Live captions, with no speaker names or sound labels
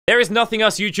There is nothing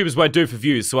us YouTubers won't do for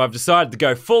views, so I've decided to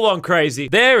go full on crazy.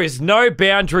 There is no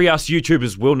boundary us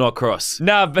YouTubers will not cross.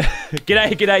 Nah, but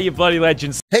g'day, you bloody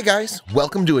legends. Hey guys,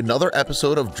 welcome to another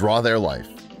episode of Draw Their Life.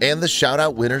 And the shout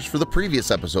out winners for the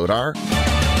previous episode are...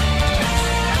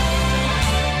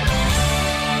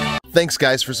 Thanks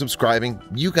guys for subscribing,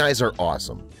 you guys are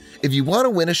awesome. If you want to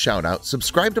win a shout out,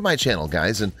 subscribe to my channel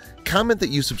guys and comment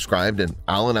that you subscribed and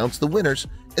I'll announce the winners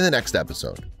in the next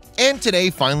episode. And today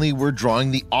finally we're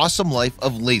drawing the awesome life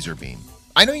of LazarBeam.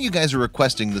 I know you guys are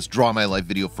requesting this Draw My Life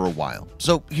video for a while,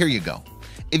 so here you go.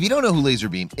 If you don't know who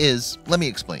LazarBeam is, let me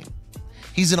explain.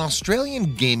 He's an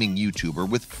Australian gaming YouTuber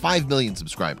with 5 million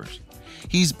subscribers.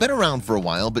 He's been around for a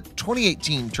while, but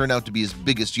 2018 turned out to be his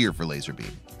biggest year for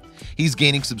LazarBeam. He's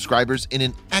gaining subscribers in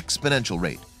an exponential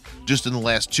rate. Just in the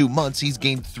last 2 months, he's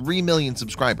gained 3 million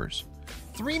subscribers.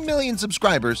 3 million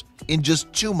subscribers in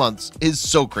just 2 months is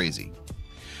so crazy.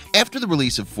 After the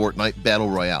release of Fortnite Battle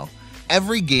Royale,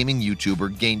 every gaming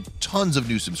YouTuber gained tons of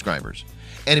new subscribers,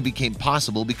 and it became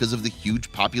possible because of the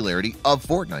huge popularity of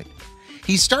Fortnite.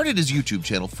 He started his YouTube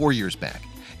channel 4 years back,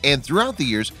 and throughout the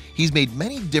years, he's made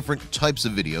many different types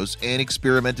of videos and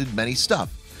experimented many stuff.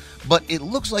 But it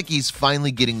looks like he's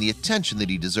finally getting the attention that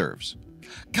he deserves.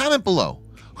 Comment below,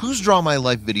 whose Draw My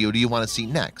Life video do you want to see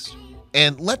next?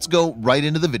 And let's go right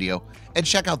into the video and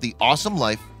check out the awesome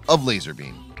life of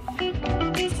LazarBeam.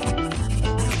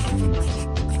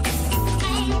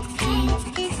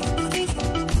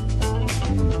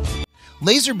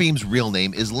 LazarBeam's real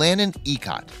name is Lannan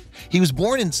Eacott. He was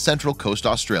born in Central Coast,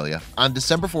 Australia on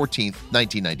December 14,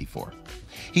 1994.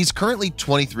 He's currently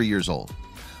 23 years old.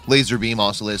 LazarBeam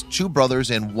also has 2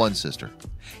 brothers and 1 sister.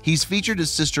 He's featured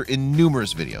his sister in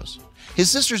numerous videos. His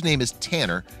sister's name is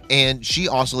Tanner, and she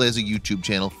also has a YouTube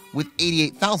channel with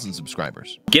 88,000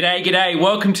 subscribers. G'day,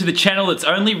 welcome to the channel that's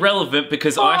only relevant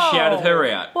because I shouted her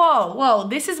out. Whoa,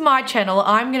 this is my channel.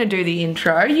 I'm gonna do the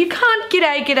intro. You can't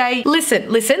g'day.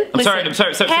 Listen. I'm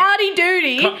sorry. Howdy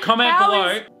doody. Comment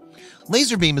below.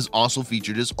 LazarBeam has also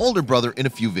featured his older brother in a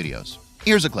few videos.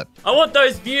 Here's a clip. I want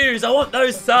those views, I want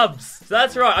those subs. So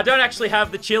that's right, I don't actually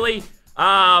have the chili.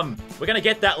 We're gonna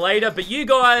get that later, but you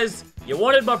guys, you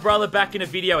wanted my brother back in a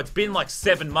video. It's been like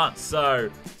 7 months, so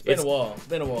it's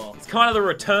been a while. It's kind of the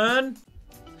return.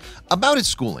 About his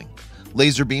schooling,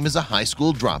 LazarBeam is a high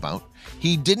school dropout.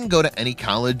 He didn't go to any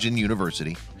college and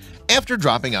university. After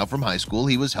dropping out from high school,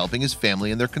 he was helping his family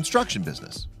in their construction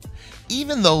business.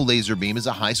 Even though LazarBeam is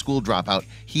a high school dropout,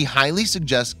 he highly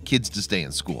suggests kids to stay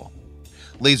in school.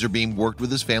 LazarBeam worked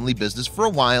with his family business for a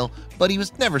while, but he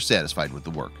was never satisfied with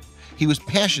the work. He was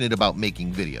passionate about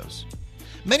making videos.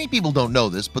 Many people don't know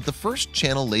this, but the first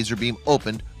channel LazarBeam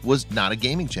opened was not a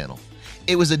gaming channel.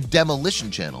 It was a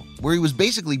demolition channel where he was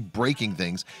basically breaking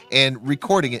things and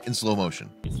recording it in slow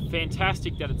motion. It's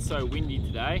fantastic that it's so windy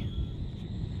today.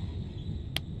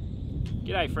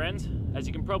 G'day friends, as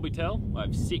you can probably tell, I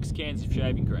have 6 cans of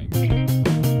shaving cream.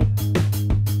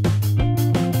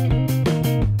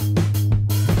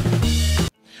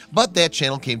 But that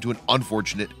channel came to an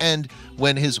unfortunate end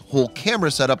when his whole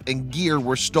camera setup and gear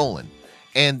were stolen,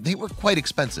 and they were quite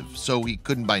expensive, so he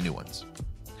couldn't buy new ones.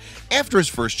 After his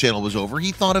first channel was over,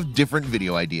 he thought of different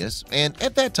video ideas, and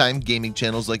at that time gaming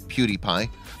channels like PewDiePie,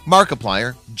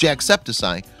 Markiplier,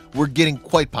 Jacksepticeye were getting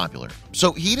quite popular,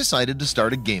 so he decided to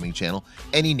start a gaming channel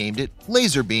and he named it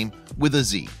LazarBeam with a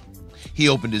Z. He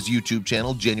opened his YouTube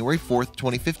channel January 4th,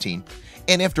 2015,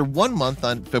 and after 1 month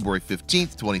on February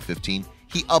 15th, 2015,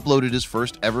 he uploaded his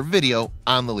first ever video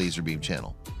on the LazarBeam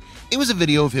channel. It was a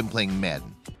video of him playing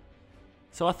Madden.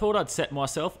 So I thought I'd set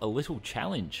myself a little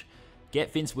challenge.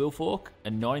 Get Vince Wilfork a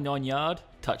 99-yard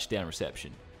touchdown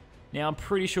reception. Now I'm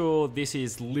pretty sure this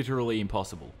is literally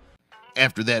impossible.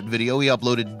 After that video, he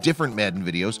uploaded different Madden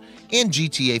videos and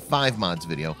GTA 5 mods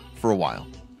video for a while.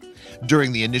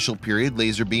 During the initial period,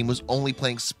 LazarBeam was only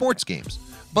playing sports games,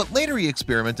 but later he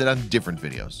experimented on different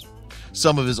videos.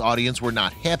 Some of his audience were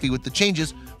not happy with the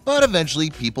changes, but eventually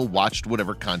people watched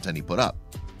whatever content he put up.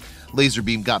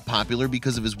 LazarBeam got popular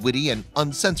because of his witty and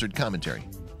uncensored commentary.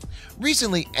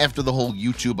 Recently, after the whole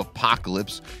YouTube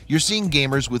apocalypse, you're seeing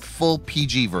gamers with full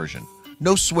PG version,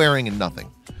 no swearing and nothing.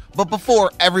 But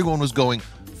before, everyone was going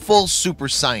full Super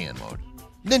Saiyan mode.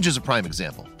 Ninja's a prime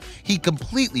example. He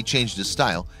completely changed his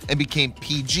style and became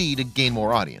PG to gain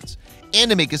more audience, and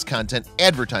to make his content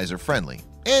advertiser friendly,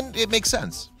 and it makes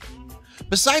sense.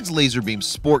 Besides LazarBeam's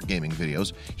sport gaming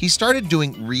videos, he started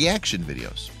doing reaction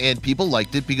videos, and people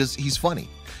liked it because he's funny,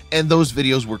 and those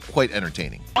videos were quite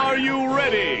entertaining. Are you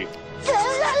ready?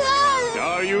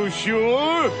 Are you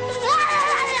sure?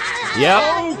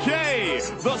 Yep. Okay,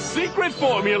 the secret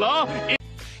formula is...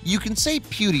 You can say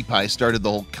PewDiePie started the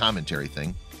whole commentary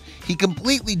thing. He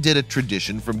completely did a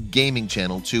tradition from gaming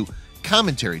channel to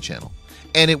commentary channel,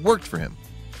 and it worked for him.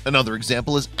 Another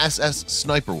example is SS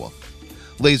Sniper Wolf.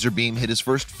 LazarBeam hit his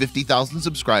first 50,000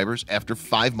 subscribers after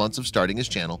 5 months of starting his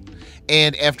channel,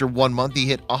 and after 1 month he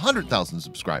hit 100,000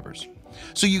 subscribers.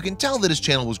 So you can tell that his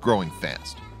channel was growing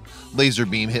fast.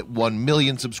 LazarBeam hit 1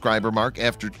 million subscriber mark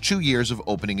after 2 years of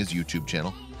opening his YouTube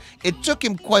channel. It took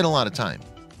him quite a lot of time.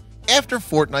 After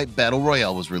Fortnite Battle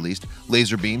Royale was released,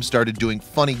 LazarBeam started doing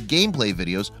funny gameplay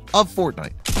videos of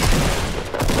Fortnite.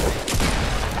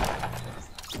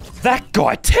 That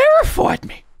guy terrified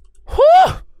me.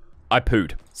 Whew! I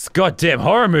pooed. It's a goddamn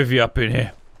horror movie up in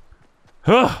here.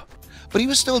 Huh. But he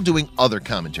was still doing other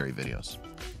commentary videos.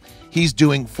 He's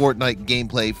doing Fortnite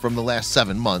gameplay from the last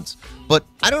 7 months, but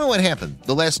I don't know what happened.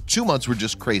 The last 2 months were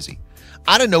just crazy.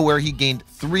 Out of nowhere, he gained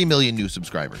 3 million new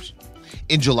subscribers.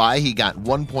 In July, he got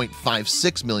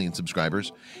 1.56 million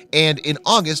subscribers, and in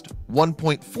August,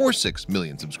 1.46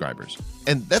 million subscribers.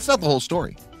 And that's not the whole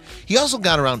story. He also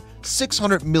got around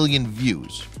 600 million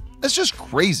views. That's just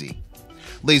crazy.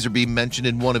 LazarBeam mentioned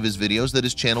in one of his videos that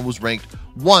his channel was ranked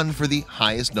 1 for the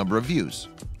highest number of views.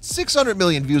 600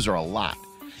 million views are a lot.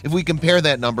 If we compare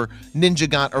that number, Ninja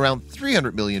got around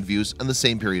 300 million views in the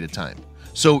same period of time.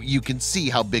 So you can see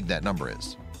how big that number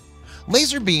is.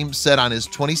 LazarBeam said on his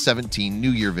 2017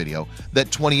 New Year video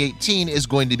that 2018 is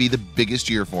going to be the biggest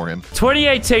year for him.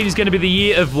 2018 is going to be the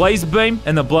year of LazarBeam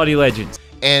and the Bloody Legends.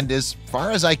 And as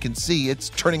far as I can see, it's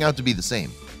turning out to be the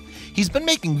same. He's been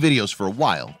making videos for a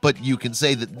while, but you can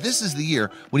say that this is the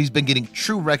year when he's been getting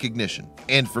true recognition.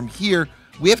 And from here,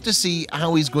 we have to see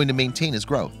how he's going to maintain his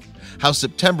growth, how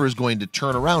September is going to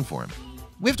turn around for him.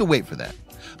 We have to wait for that.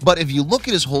 But if you look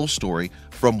at his whole story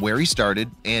from where he started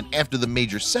and after the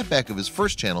major setback of his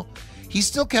first channel, he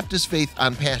still kept his faith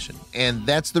on passion, and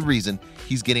that's the reason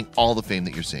he's getting all the fame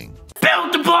that you're seeing.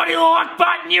 Build the bloody like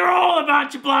button, you're all a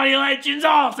bunch of bloody legends.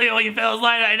 I'll see all you fellas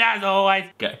later, and as always,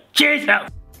 go. Cheers,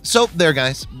 fellas. So there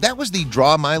guys, that was the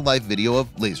Draw My Life video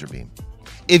of LazarBeam.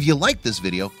 If you liked this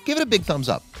video, give it a big thumbs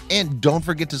up, and don't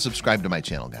forget to subscribe to my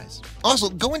channel, guys. Also,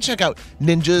 go and check out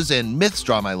Ninja's and Myth's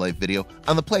Draw My Life video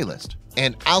on the playlist,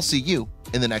 and I'll see you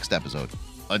in the next episode.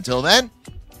 Until then,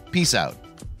 peace out.